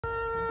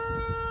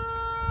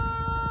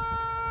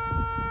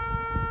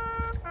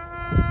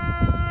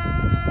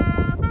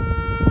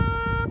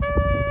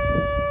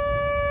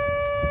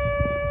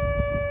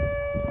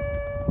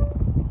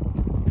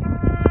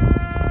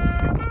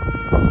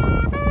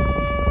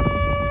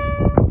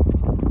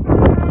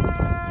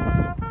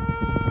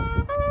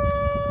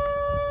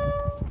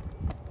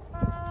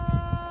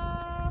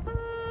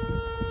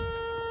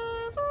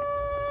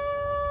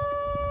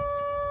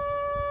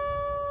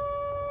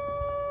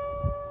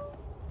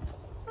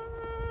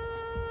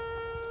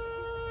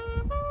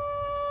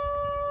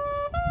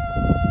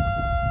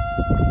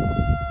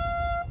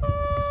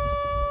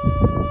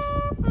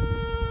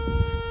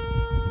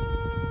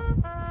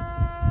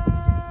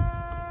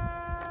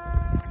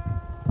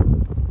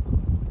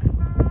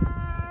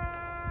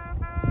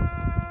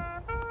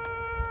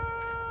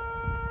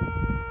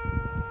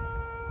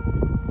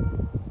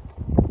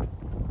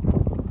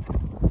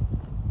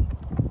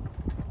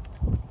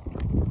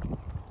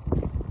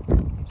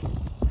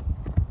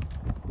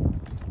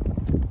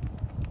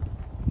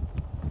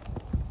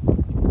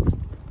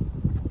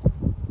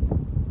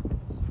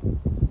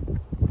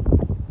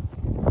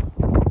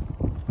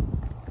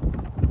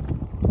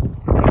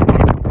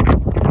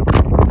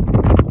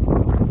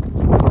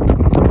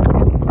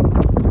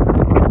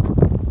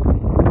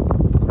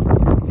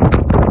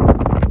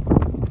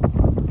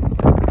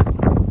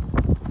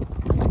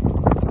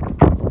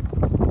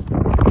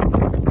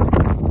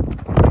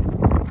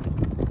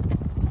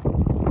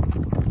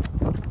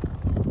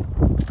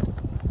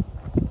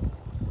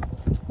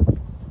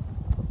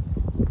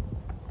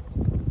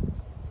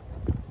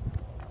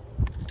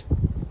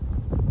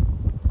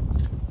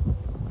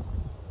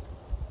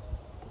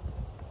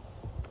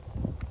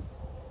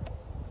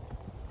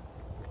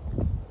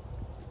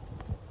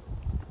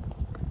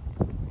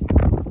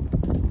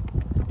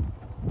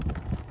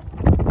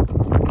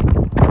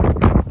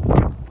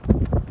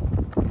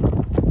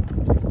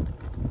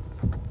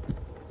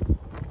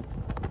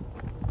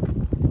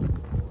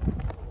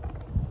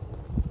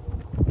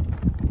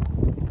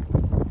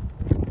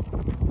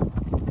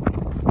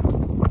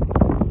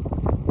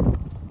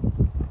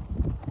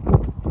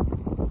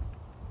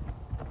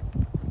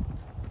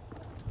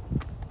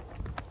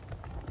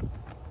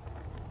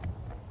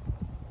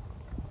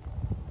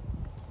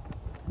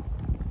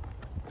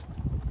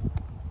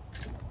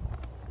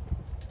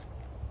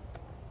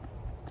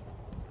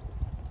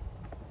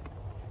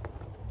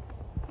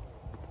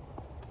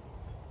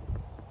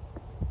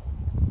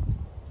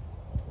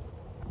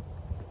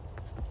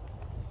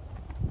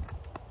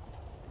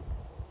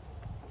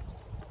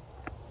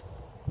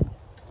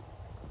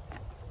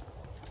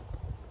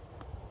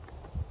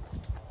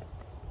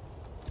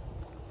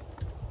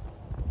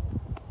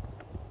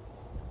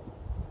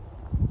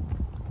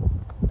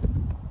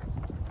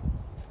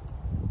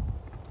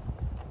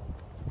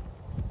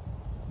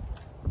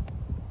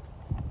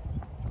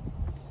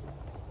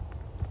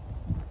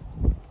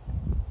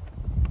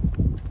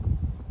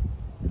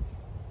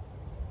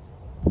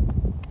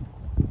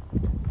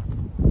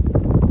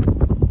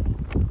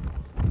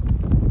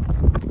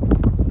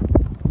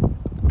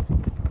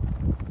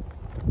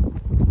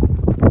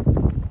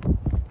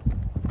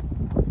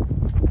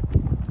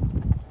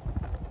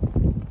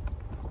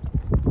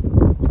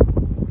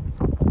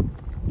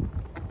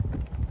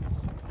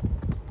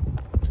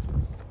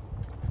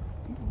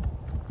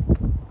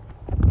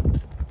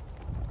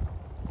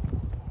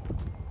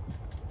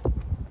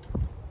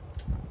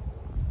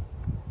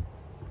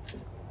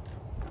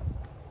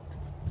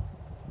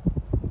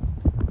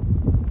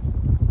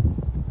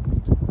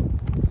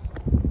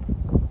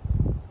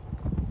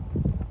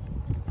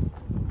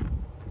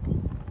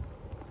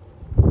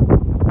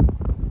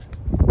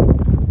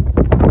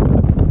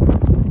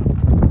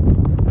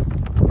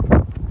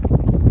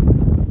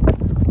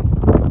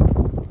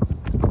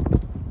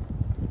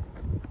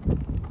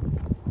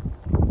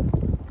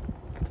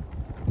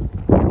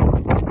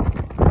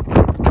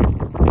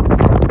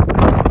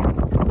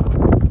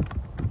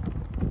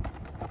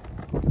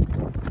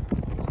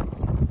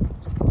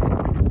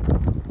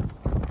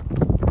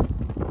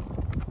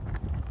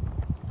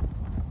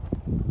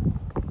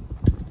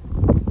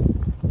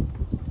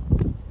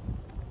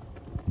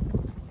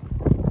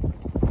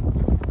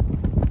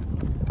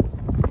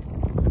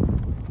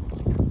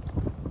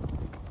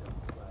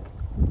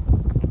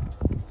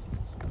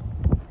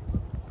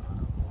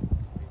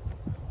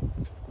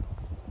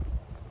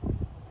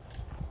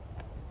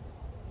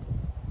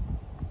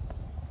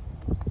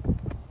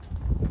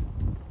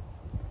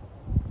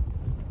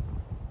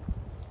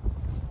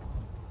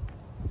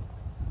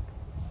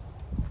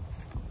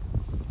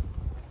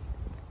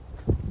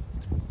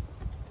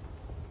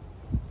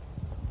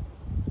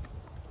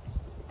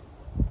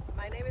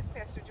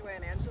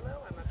Ann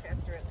Angelo. I'm a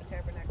pastor at the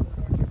Tabernacle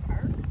in Orchard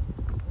Park,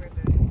 where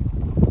the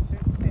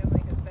Schutz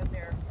family has been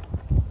there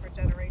for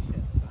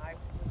generations. I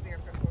was there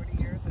for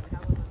 40 years, and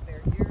Helen was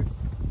there years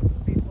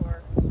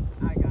before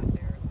I got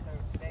there. And so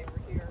today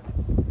we're here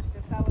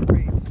to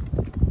celebrate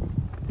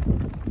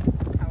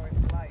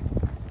Howard's life.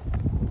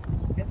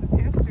 As a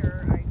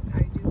pastor,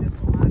 I do this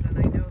a lot, and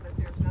I know that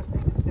there's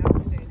nothing as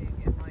devastating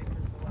in life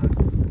as the loss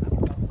of a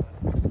loved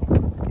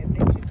one. It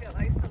makes you feel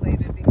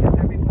isolated because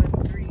everyone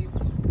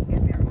grieves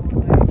in their own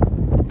way.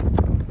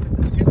 But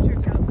the scripture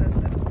tells us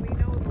that when we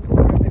know the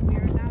Lord, that we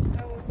are not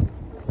those who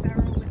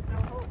sorrow with no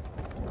hope.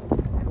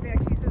 In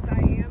fact, he says,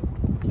 I am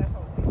the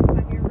hope. He says,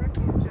 I'm your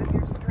refuge, I'm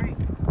your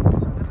strength.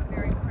 I'm a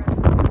very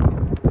present help in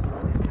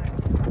a time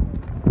of trouble.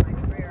 So my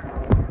prayer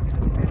for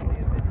this family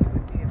is that he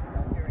would be a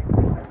very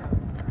present help.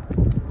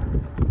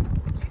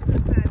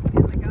 Jesus said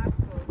in the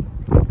Gospels,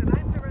 he said,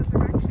 I'm the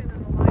resurrection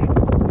and the life,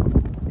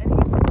 and he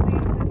who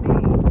believes in me,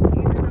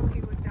 even though he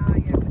would die,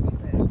 yet would he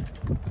live.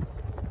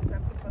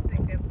 Some people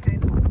think that's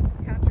kind of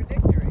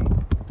contradictory,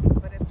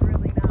 but it's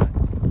really not.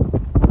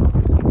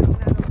 He was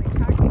not only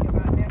talking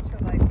about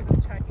natural life, he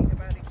was talking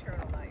about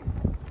eternal life.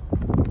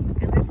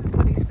 And this is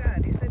what he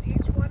said. He said,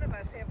 each one of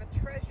us have a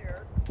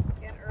treasure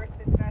in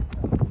earthen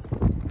vessels.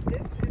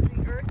 This is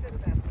the earthen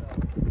vessel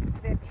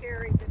that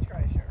carried the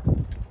treasure.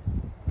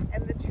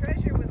 And the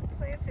treasure was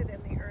planted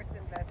in the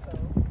earthen vessel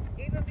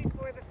even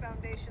before the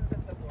foundations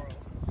of the world.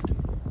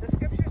 The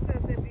scripture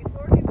says that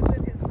before he was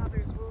in his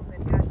mother's womb,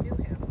 that God knew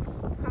him,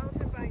 called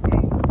him by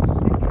name,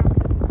 and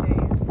counted the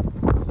days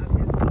of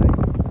his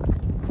life.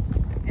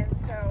 And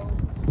so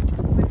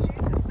when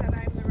Jesus said,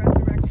 I am the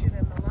resurrection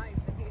and the life,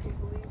 and he who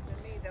believes in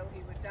me, though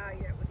he would die,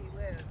 yet would he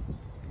live,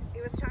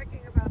 he was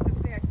talking about the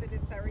fact that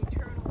it's our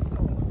eternal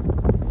soul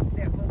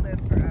that will live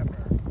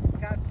forever.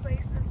 God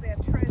places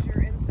that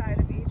treasure inside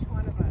of each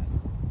one of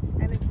us,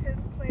 and it's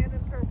his plan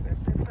and purpose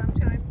that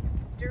sometime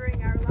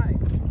during our life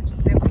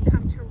that we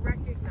come to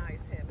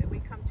recognize him, and we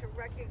come to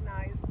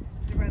recognize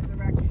the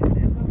resurrection.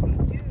 And when we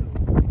do,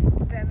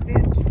 then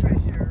that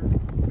treasure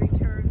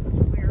returns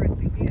to where it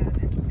began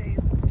and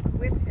stays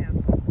with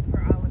him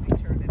for all of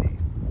eternity.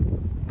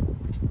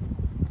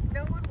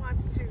 No one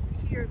wants to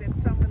hear that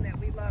someone that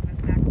we love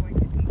is not going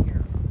to be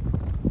here.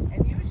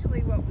 And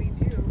usually what we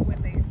do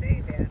when they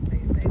say that,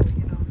 they say, well,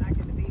 you know, I'm not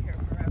going to be here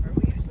forever.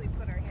 We usually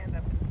put our hand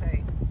up and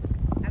say,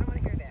 I don't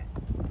want to hear that.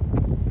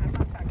 I'm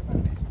not talking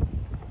about it.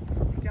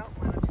 We don't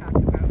want to talk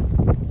about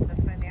the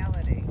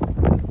finality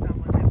of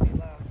someone that we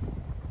love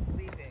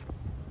leaving.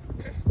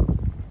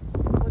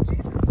 Well,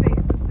 Jesus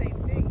faced the same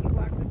thing. He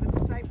walked with the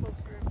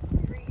disciples for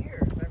 3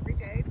 years. Every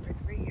day for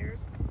 3 years,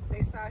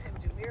 they saw him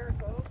do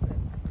miracles,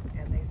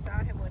 and they saw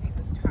him when he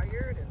was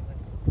tired and when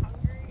he was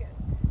hungry, and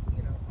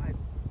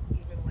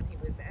even when he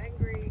was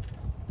angry.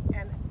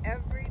 And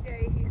every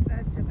day he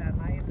said to them,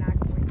 I am not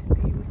going to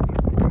be with you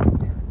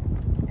forever.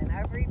 And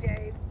every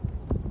day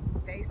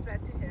they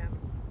said to him,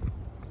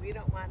 we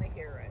don't want to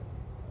hear it.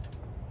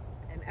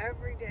 And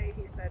every day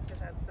he said to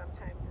them,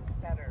 sometimes it's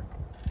better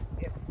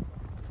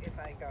if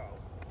I go.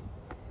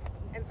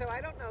 And so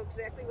I don't know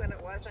exactly when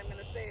it was. I'm going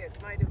to say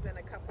it might have been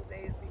a couple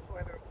days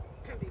before the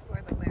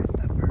Last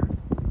Supper.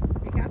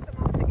 He got them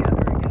all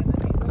together again,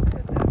 and he looked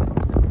at them, and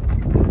this is what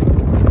he said.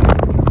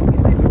 He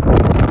said, you know,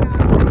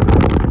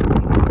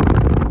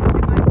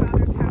 in my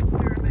Father's house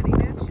there are many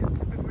mansions.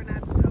 If it were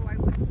not so, I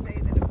wouldn't say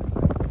that it was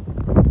so.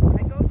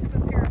 I go to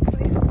prepare a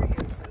place for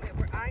you, so that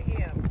where I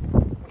am,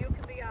 you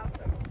can be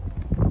also.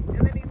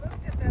 And then he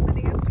looked at them and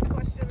he asked a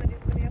question that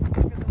he's been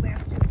asking for the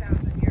last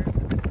 2,000 years,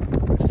 and this is the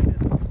question.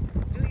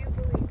 Do you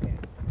believe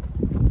that?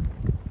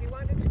 He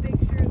wanted to make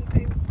sure that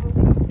they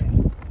believed that.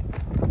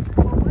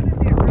 Well, one in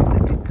that room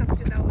that we've come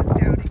to know as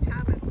Doubting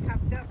Thomas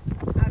popped up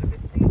out of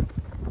his seat,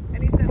 and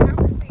he said, how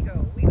can we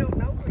go? We don't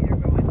know where you're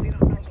going. We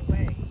don't know the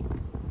way.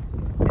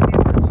 And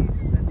that's when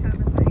Jesus said,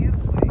 Thomas, I am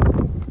the way,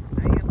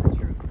 I am the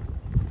truth,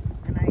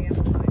 and I am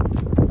the life.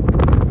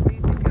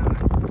 Believe in God.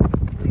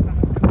 Believe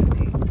also in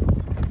me.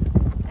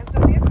 And so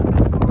that's the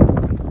hope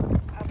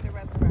of the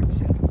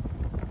resurrection.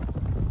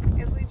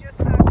 As we just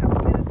saw a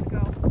couple minutes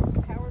ago,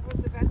 Howard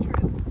was a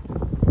veteran.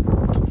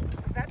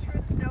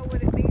 Veterans know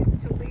what it means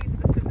to leave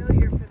the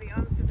familiar for the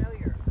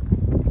unfamiliar.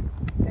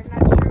 They're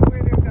not sure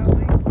where they're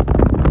going.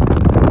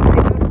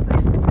 They go to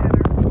places that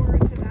are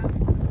foreign to them.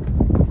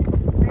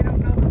 They don't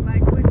know the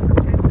language.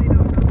 Sometimes they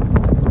don't know the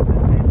food.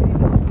 Sometimes they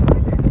know the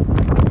climate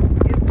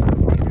is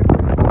totally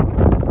different.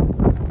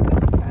 But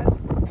because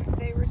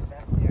they were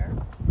sent there,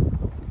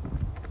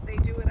 they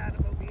do it out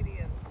of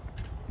obedience,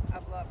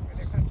 of love for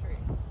their country.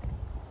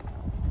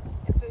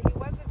 And so he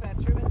was a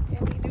veteran,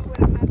 and he knew what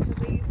it meant to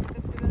leave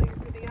the familiar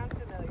for the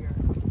unfamiliar.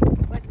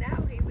 But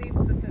now he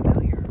leaves the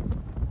familiar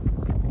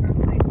for a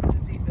place that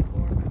is even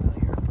more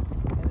familiar,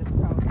 and it's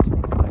called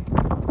eternal life.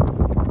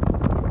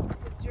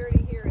 His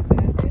journey here is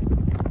ended.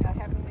 A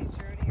heavenly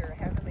journey or a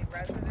heavenly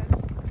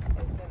residence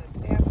has been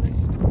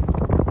established.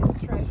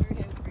 His treasure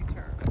has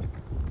returned.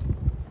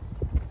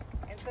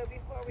 And so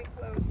before we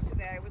close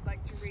today, I would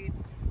like to read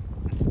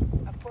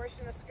a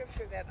portion of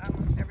scripture that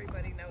almost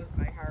everybody knows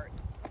by heart.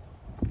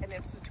 And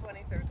and it's the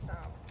 23rd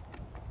Psalm.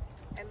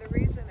 And the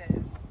reason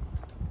is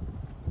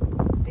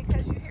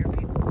because you hear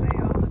people say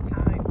all the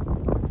time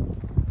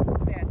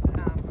that,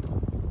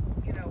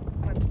 you know,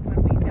 when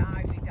we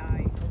die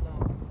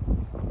alone.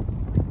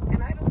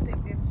 And I don't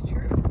think that's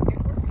true.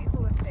 If we're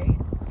people of faith,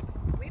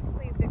 we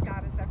believe that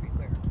God is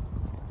everywhere.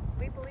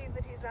 We believe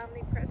that He's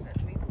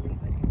omnipresent. We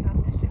believe that He's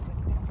omniscient,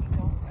 which means He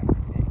knows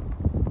everything.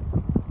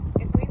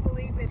 If we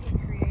believe that He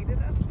created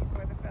us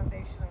before the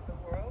foundation of the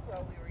world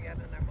while we were yet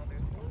in our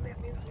mother's womb,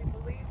 that means we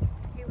believe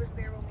He was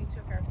there when we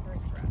took our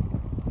first breath.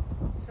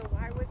 So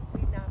why would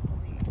we not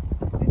believe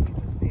that He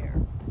was there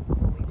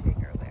when we take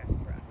our last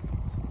breath?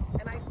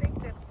 And I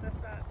think that's that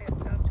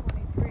Psalm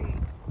 23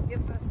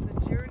 gives us the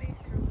journey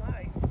through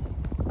life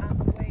on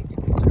the way to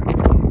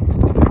eternity.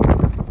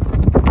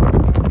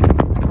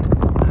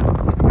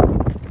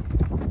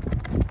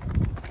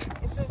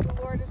 It says, "The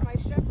Lord is my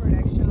shepherd;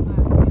 I shall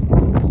not be in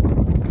want.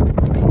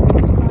 He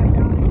takes me lie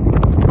down in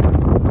green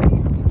pastures; He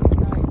leads me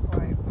beside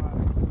quiet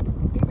waters.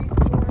 He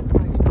restores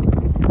my soul.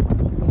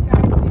 He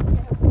guides me in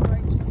paths of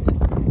righteousness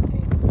for His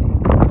name's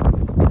sake.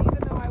 And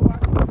even though I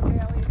walk through the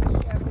valley of the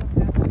shadow of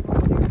death, I will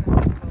fear no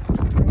evil.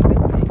 You are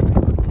with me.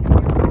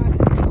 Your rod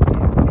and your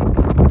staff, they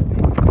comfort me.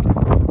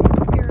 You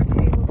prepare a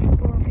table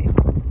before me.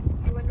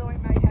 You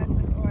anoint my head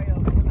with oil,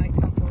 and my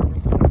cup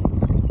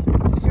overflows.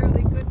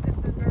 Surely goodness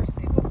and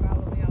mercy will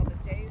follow me all the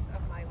days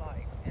of my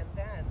life, and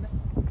then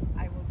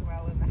I will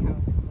dwell in the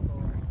house of the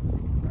Lord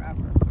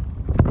forever."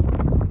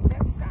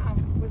 That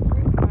psalm was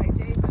written by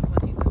David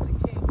when he was a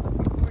king, but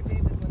before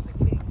David was a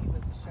king, he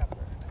was a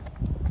shepherd.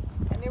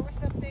 And there were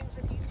some things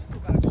that he knew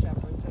about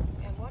shepherds,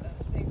 and one of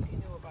the things he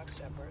knew about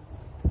shepherds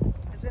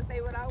is that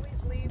they would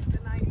always leave the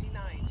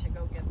 99 to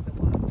go get the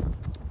one.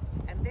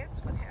 And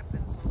that's what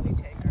happens when we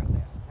take our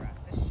last breath.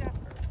 The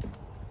shepherd,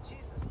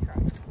 Jesus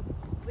Christ,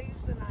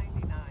 leaves the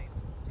 99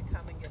 to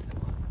come and get the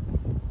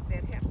one.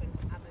 That happened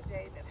on the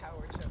day that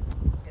Howard took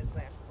his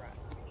last breath.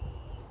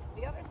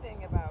 The other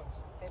thing about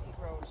that he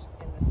wrote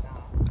in the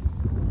psalm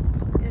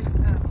is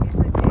he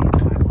said, "Yea,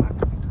 though I walk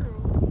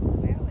through the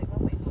valley."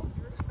 When we go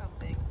through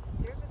something,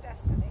 there's a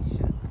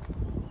destination.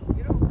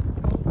 You don't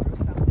go through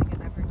something and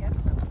never get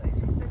someplace.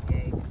 He said,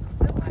 "Yea,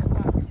 though I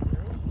walk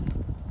through."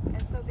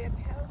 And so that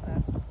tells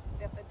us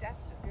that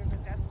there's a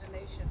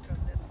destination from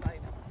this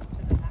life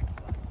to the next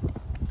life.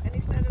 And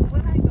he said, "And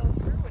when I go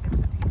through it,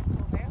 it's a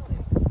peaceful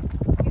valley."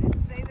 He didn't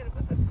say that it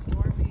was a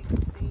stormy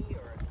sea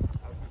or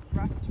a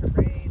rough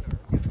terrain or